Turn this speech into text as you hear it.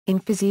In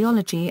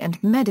physiology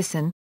and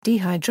medicine,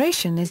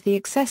 dehydration is the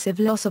excessive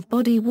loss of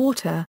body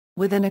water,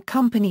 with an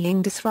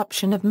accompanying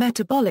disruption of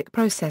metabolic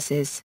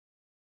processes.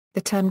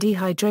 The term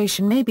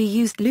dehydration may be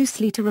used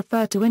loosely to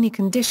refer to any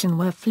condition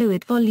where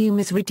fluid volume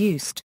is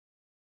reduced.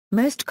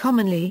 Most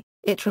commonly,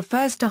 it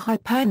refers to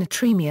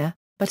hypernatremia,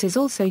 but is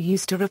also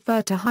used to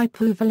refer to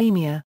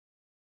hypovolemia.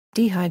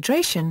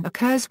 Dehydration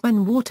occurs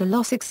when water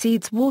loss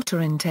exceeds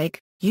water intake,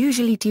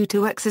 usually due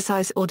to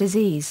exercise or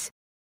disease.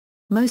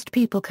 Most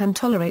people can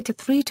tolerate a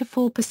 3 to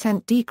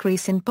 4%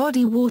 decrease in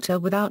body water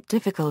without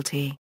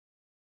difficulty.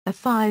 A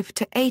 5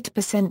 to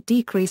 8%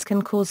 decrease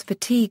can cause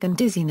fatigue and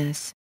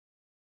dizziness.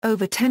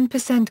 Over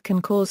 10%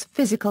 can cause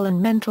physical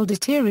and mental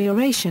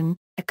deterioration,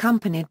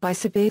 accompanied by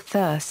severe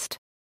thirst.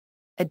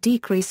 A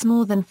decrease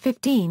more than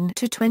 15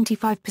 to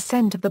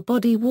 25% of the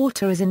body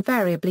water is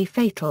invariably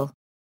fatal.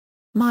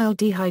 Mild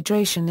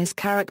dehydration is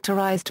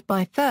characterized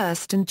by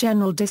thirst and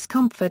general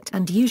discomfort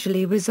and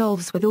usually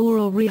resolves with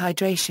oral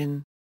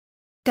rehydration.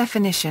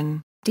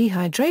 Definition: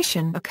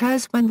 dehydration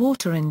occurs when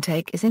water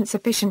intake is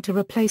insufficient to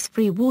replace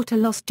free water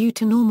loss due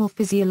to normal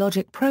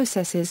physiologic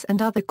processes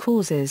and other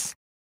causes.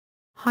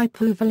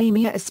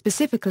 Hypovolemia is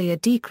specifically a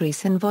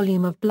decrease in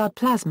volume of blood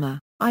plasma,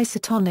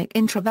 isotonic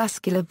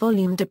intravascular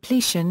volume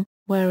depletion,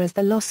 whereas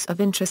the loss of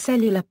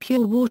intracellular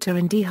pure water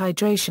in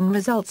dehydration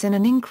results in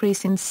an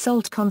increase in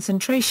salt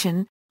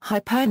concentration,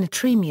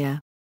 hypernatremia.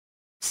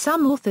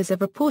 Some authors have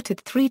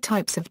reported 3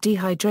 types of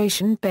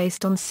dehydration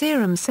based on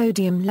serum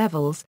sodium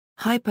levels: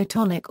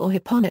 hypotonic or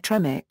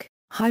hyponatremic,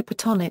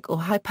 hypertonic or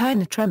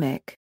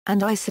hypernatremic,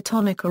 and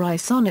isotonic or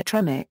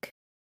isonatremic.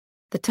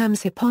 The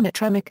terms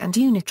hyponatremic and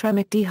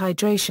eunatremic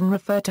dehydration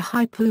refer to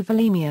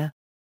hypovolemia.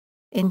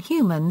 In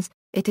humans,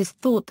 it is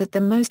thought that the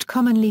most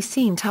commonly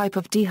seen type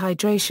of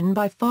dehydration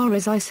by far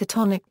is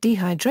isotonic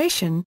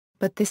dehydration,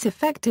 but this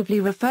effectively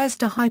refers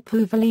to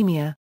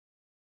hypovolemia.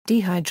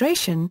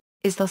 Dehydration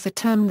is thus a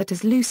term that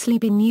has loosely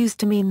been used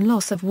to mean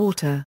loss of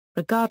water,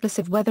 regardless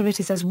of whether it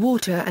is as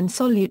water and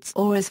solutes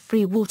or as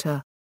free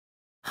water.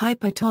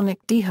 Hypotonic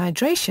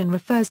dehydration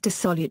refers to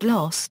solute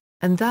loss,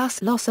 and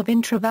thus loss of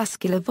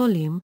intravascular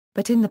volume,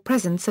 but in the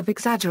presence of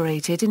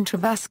exaggerated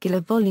intravascular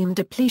volume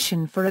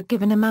depletion for a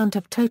given amount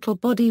of total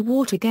body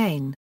water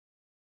gain.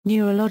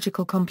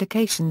 Neurological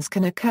complications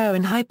can occur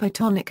in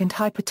hypotonic and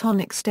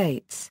hypertonic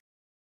states.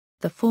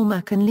 The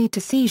former can lead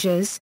to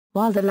seizures,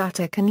 while the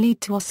latter can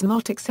lead to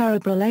osmotic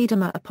cerebral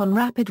edema upon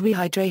rapid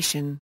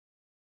rehydration.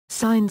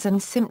 Signs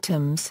and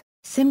symptoms: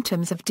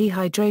 symptoms of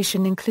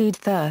dehydration include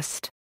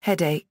thirst,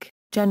 headache,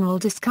 general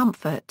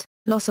discomfort,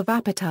 loss of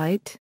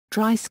appetite,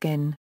 dry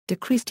skin,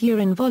 decreased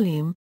urine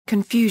volume,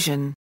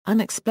 confusion,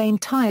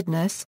 unexplained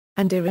tiredness,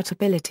 and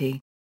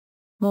irritability.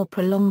 More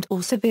prolonged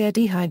or severe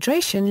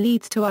dehydration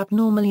leads to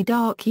abnormally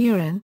dark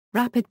urine,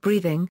 rapid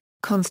breathing,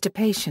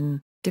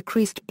 constipation,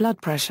 decreased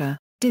blood pressure,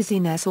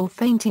 dizziness or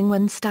fainting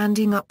when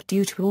standing up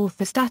due to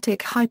orthostatic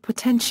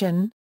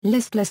hypotension,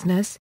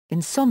 listlessness,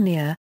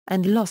 insomnia,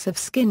 and loss of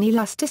skin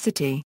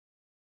elasticity.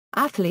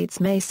 Athletes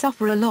may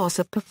suffer a loss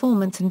of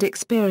performance and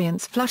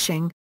experience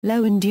flushing,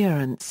 low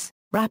endurance,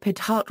 rapid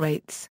heart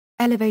rates,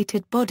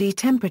 elevated body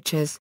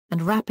temperatures,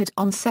 and rapid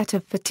onset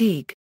of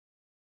fatigue.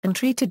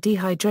 Untreated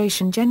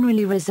dehydration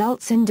generally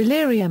results in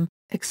delirium,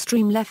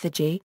 extreme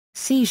lethargy,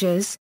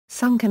 seizures,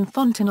 sunken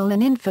fontanelle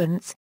in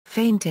infants,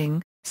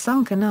 fainting,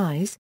 sunken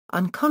eyes,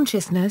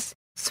 unconsciousness,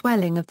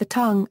 swelling of the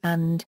tongue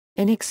and,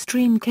 in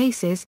extreme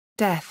cases,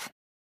 death.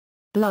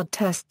 Blood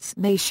tests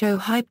may show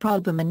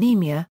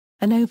hyperalbuminemia,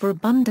 an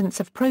overabundance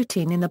of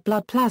protein in the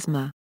blood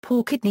plasma,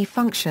 poor kidney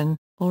function,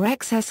 or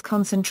excess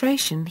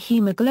concentration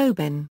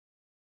hemoglobin.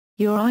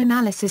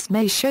 Urinalysis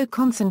may show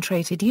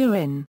concentrated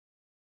urine.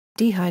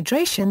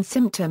 Dehydration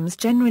symptoms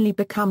generally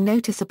become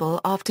noticeable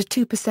after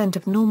 2%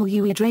 of normal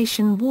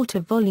hydration water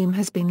volume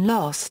has been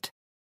lost.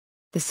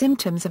 The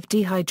symptoms of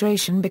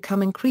dehydration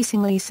become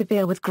increasingly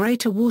severe with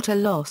greater water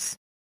loss.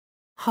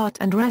 Heart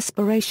and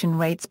respiration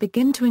rates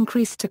begin to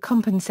increase to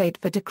compensate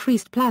for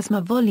decreased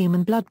plasma volume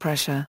and blood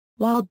pressure,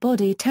 while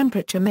body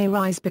temperature may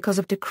rise because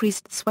of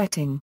decreased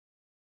sweating.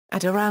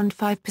 At around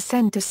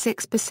 5% to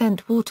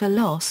 6% water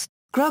loss,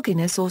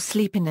 grogginess or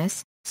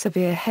sleepiness,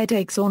 severe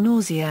headaches or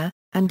nausea,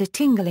 and a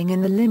tingling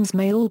in the limbs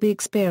may all be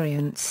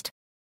experienced.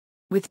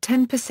 With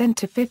 10%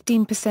 to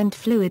 15%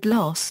 fluid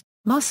loss,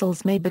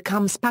 muscles may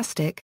become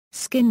spastic,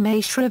 skin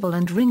may shrivel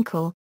and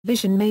wrinkle,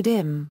 vision may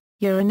dim,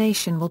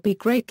 urination will be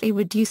greatly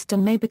reduced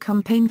and may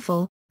become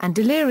painful, and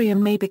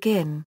delirium may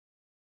begin.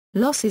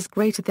 Losses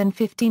greater than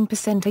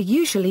 15% are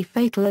usually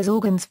fatal as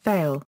organs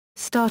fail,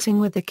 starting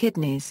with the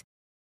kidneys.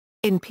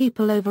 In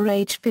people over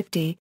age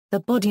 50, the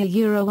body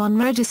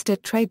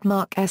unregistered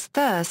trademark S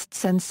thirst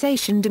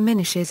sensation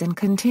diminishes and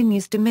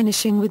continues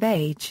diminishing with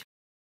age.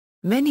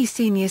 Many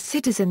senior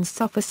citizens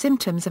suffer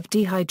symptoms of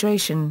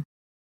dehydration.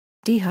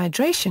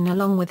 Dehydration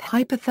along with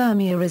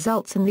hypothermia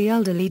results in the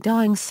elderly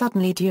dying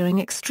suddenly during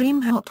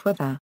extreme hot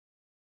weather.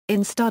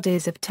 In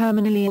studies of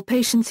terminally ill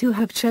patients who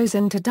have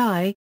chosen to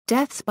die,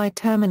 deaths by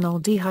terminal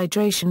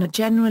dehydration are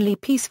generally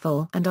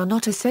peaceful and are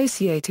not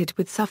associated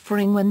with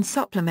suffering when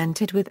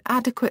supplemented with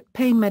adequate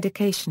pain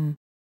medication.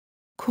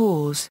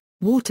 Cause: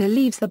 water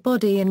leaves the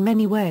body in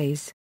many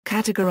ways,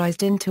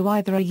 categorized into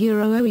either a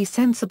OE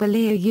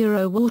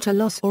sensible water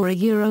loss or a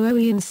OE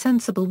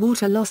insensible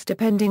water loss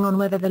depending on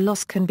whether the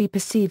loss can be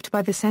perceived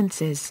by the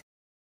senses.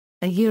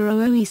 A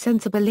OE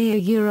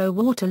sensible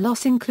water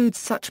loss includes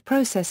such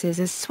processes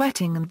as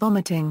sweating and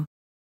vomiting.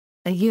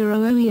 A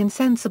OE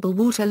insensible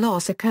water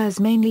loss occurs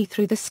mainly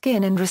through the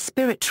skin and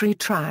respiratory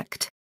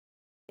tract.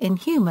 In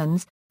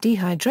humans,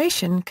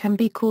 dehydration can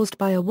be caused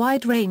by a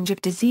wide range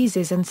of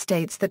diseases and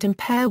states that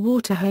impair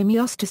water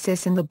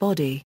homeostasis in the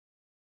body.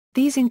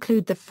 These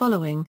include the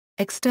following: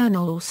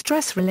 external or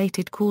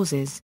stress-related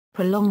causes,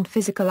 prolonged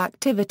physical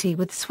activity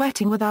with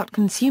sweating without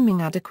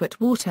consuming adequate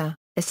water,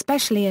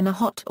 especially in a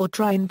hot or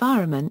dry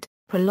environment,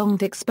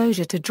 prolonged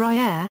exposure to dry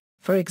air,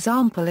 for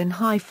example in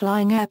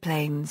high-flying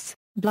airplanes,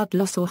 blood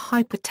loss or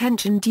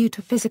hypertension due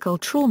to physical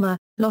trauma,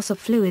 loss of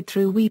fluid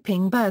through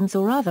weeping, burns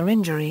or other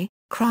injury,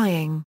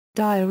 crying,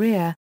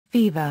 diarrhea,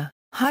 fever,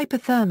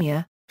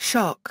 hypothermia,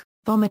 shock,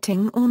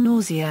 vomiting or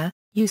nausea,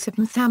 use of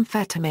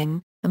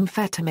methamphetamine,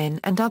 amphetamine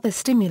and other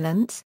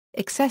stimulants,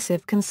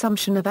 excessive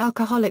consumption of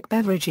alcoholic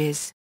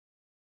beverages.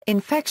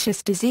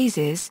 Infectious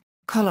diseases,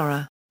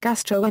 cholera,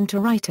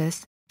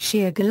 gastroenteritis,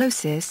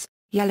 shigellosis,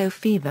 yellow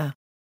fever.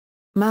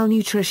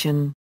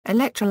 Malnutrition,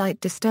 electrolyte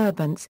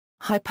disturbance,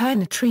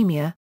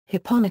 hypernatremia,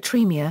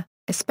 hyponatremia,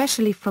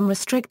 especially from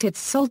restricted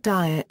salt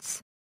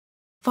diets.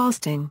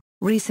 Fasting,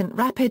 recent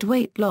rapid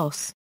weight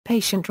loss,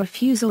 patient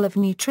refusal of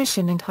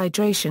nutrition and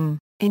hydration,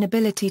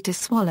 inability to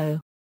swallow.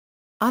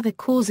 Other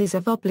causes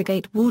of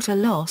obligate water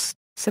loss,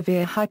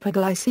 severe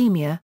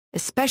hyperglycemia,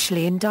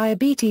 especially in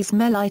diabetes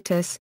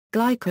mellitus,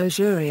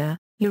 glycosuria,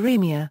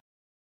 uremia.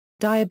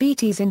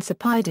 Diabetes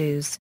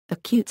insipidus,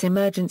 acute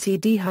emergency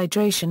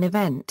dehydration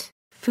event,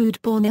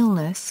 foodborne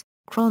illness,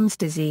 Crohn's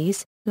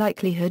disease,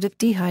 likelihood of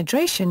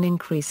dehydration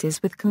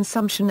increases with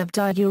consumption of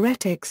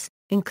diuretics,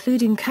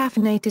 including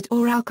caffeinated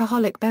or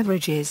alcoholic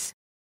beverages.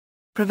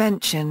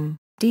 Prevention,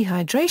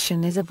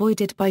 dehydration is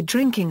avoided by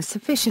drinking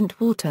sufficient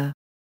water.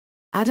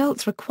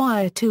 Adults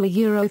require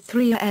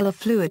 2-3 L of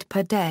fluid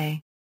per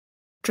day.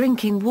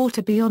 Drinking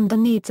water beyond the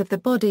needs of the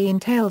body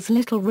entails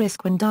little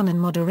risk when done in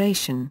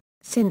moderation,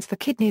 since the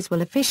kidneys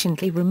will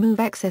efficiently remove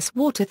excess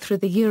water through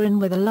the urine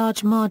with a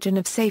large margin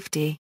of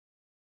safety.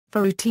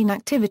 For routine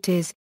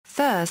activities,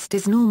 thirst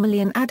is normally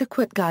an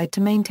adequate guide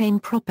to maintain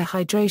proper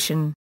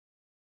hydration.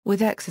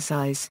 With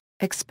exercise,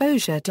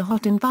 exposure to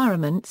hot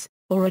environments,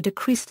 or a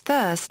decreased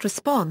thirst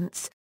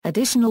response,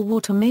 additional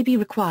water may be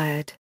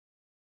required.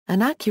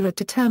 An accurate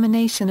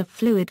determination of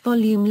fluid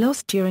volume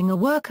lost during a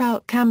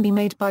workout can be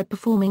made by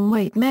performing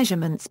weight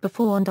measurements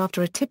before and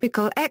after a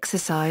typical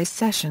exercise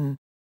session.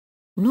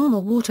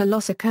 Normal water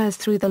loss occurs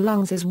through the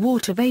lungs as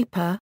water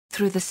vapor,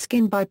 through the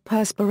skin by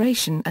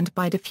perspiration and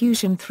by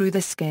diffusion through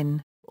the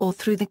skin, or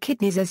through the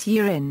kidneys as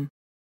urine.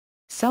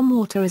 Some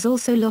water is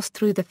also lost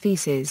through the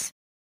feces.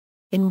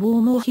 In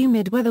warm or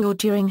humid weather or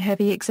during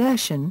heavy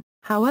exertion,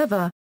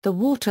 however, the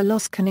water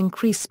loss can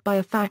increase by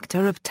a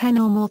factor of 10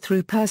 or more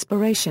through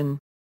perspiration,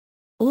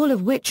 all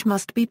of which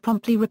must be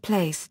promptly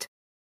replaced.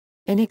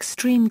 In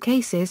extreme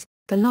cases,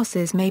 the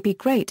losses may be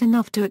great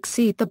enough to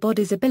exceed the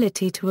body's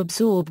ability to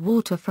absorb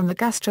water from the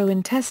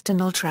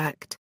gastrointestinal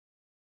tract.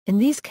 In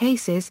these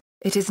cases,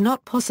 it is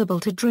not possible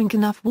to drink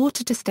enough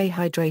water to stay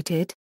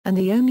hydrated, and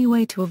the only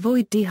way to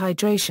avoid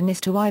dehydration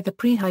is to either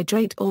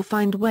prehydrate or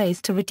find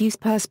ways to reduce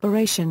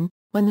perspiration.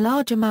 When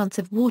large amounts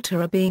of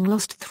water are being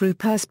lost through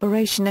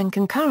perspiration and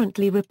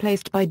concurrently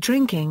replaced by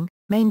drinking,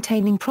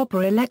 maintaining proper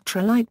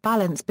electrolyte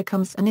balance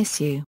becomes an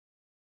issue.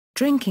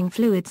 Drinking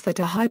fluids that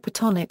are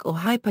hypertonic or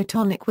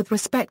hypotonic with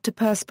respect to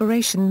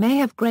perspiration may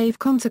have grave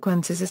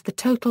consequences as the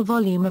total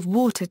volume of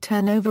water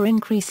turnover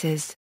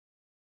increases.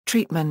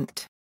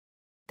 Treatment.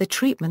 The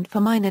treatment for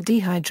minor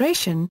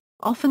dehydration,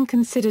 often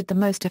considered the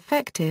most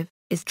effective,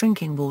 is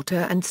drinking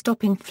water and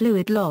stopping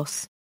fluid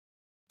loss.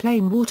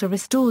 Plain water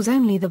restores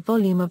only the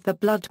volume of the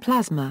blood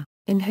plasma,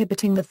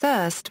 inhibiting the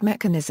thirst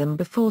mechanism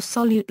before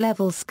solute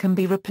levels can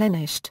be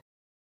replenished.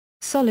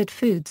 Solid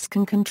foods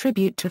can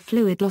contribute to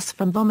fluid loss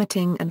from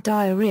vomiting and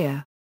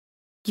diarrhea.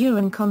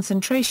 Urine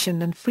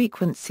concentration and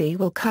frequency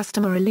will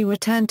customarily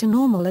return to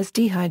normal as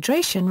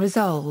dehydration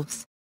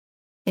resolves.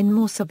 In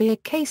more severe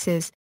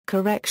cases,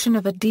 correction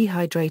of a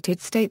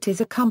dehydrated state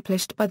is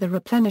accomplished by the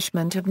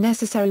replenishment of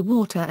necessary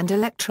water and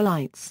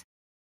electrolytes.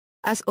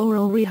 As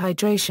oral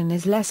rehydration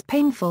is less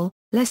painful,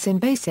 less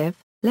invasive,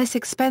 less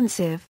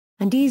expensive,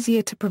 and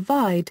easier to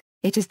provide,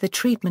 it is the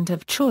treatment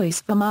of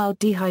choice for mild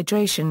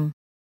dehydration.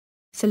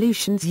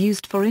 Solutions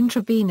used for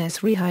intravenous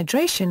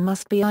rehydration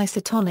must be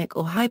isotonic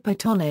or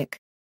hypotonic.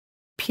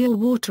 Pure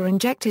water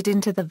injected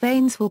into the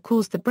veins will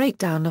cause the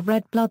breakdown of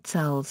red blood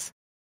cells.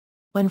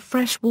 When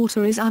fresh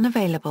water is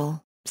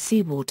unavailable,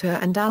 seawater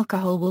and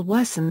alcohol will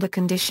worsen the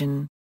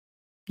condition.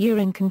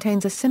 Urine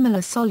contains a similar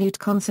solute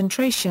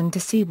concentration to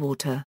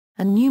seawater,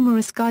 and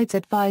numerous guides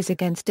advise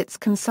against its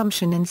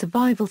consumption in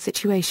survival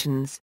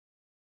situations.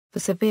 For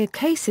severe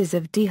cases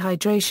of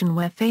dehydration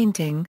where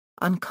fainting,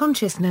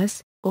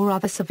 unconsciousness, or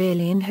other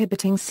severely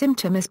inhibiting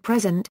symptom is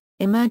present,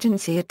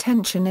 emergency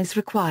attention is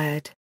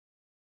required.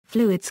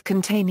 Fluids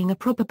containing a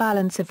proper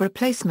balance of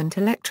replacement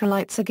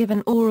electrolytes are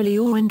given orally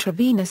or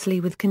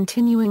intravenously with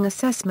continuing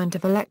assessment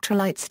of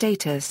electrolyte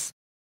status.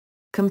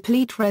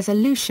 Complete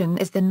resolution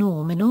is the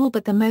norm in all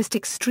but the most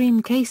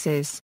extreme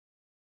cases.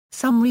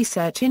 Some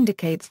research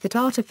indicates that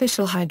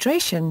artificial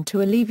hydration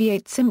to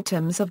alleviate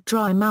symptoms of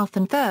dry mouth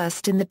and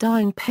thirst in the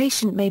dying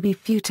patient may be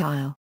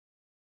futile.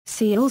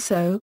 See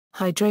also,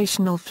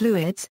 hydrational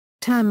fluids,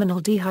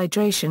 terminal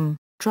dehydration,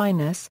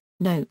 dryness,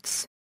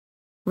 notes.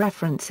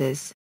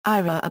 References: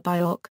 Ira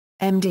Abiok,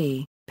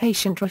 MD,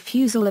 Patient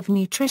Refusal of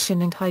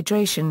Nutrition and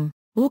Hydration,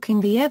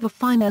 Walking the Ever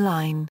Finer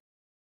Line.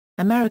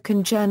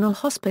 American Journal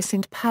Hospice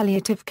and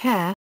Palliative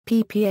Care,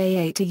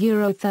 ppA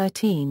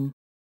 8-13.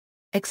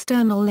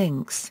 External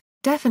links: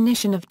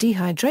 Definition of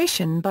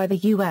dehydration by the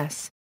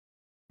U.S.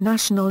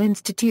 National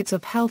Institutes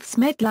of Health's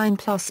Medline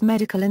Plus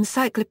Medical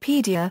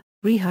Encyclopedia,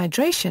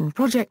 Rehydration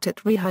Project at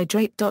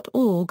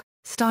rehydrate.org,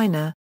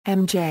 Steiner,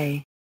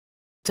 M.J.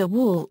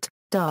 DeWalt,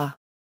 Da.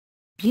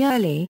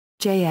 Bjerley,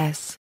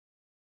 J.S.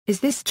 Is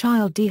this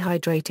child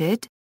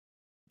dehydrated?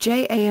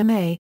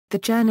 JAMA, The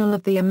Journal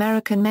of the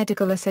American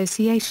Medical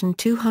Association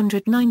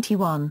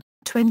 291,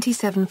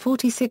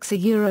 2746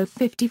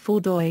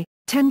 €54 doi,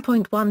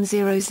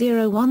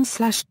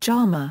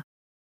 10.1001/JAMA.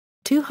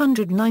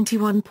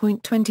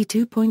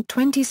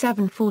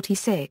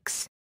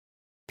 291.22.2746.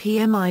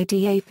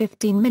 PMIDA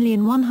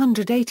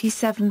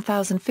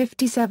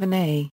 15,187,057A.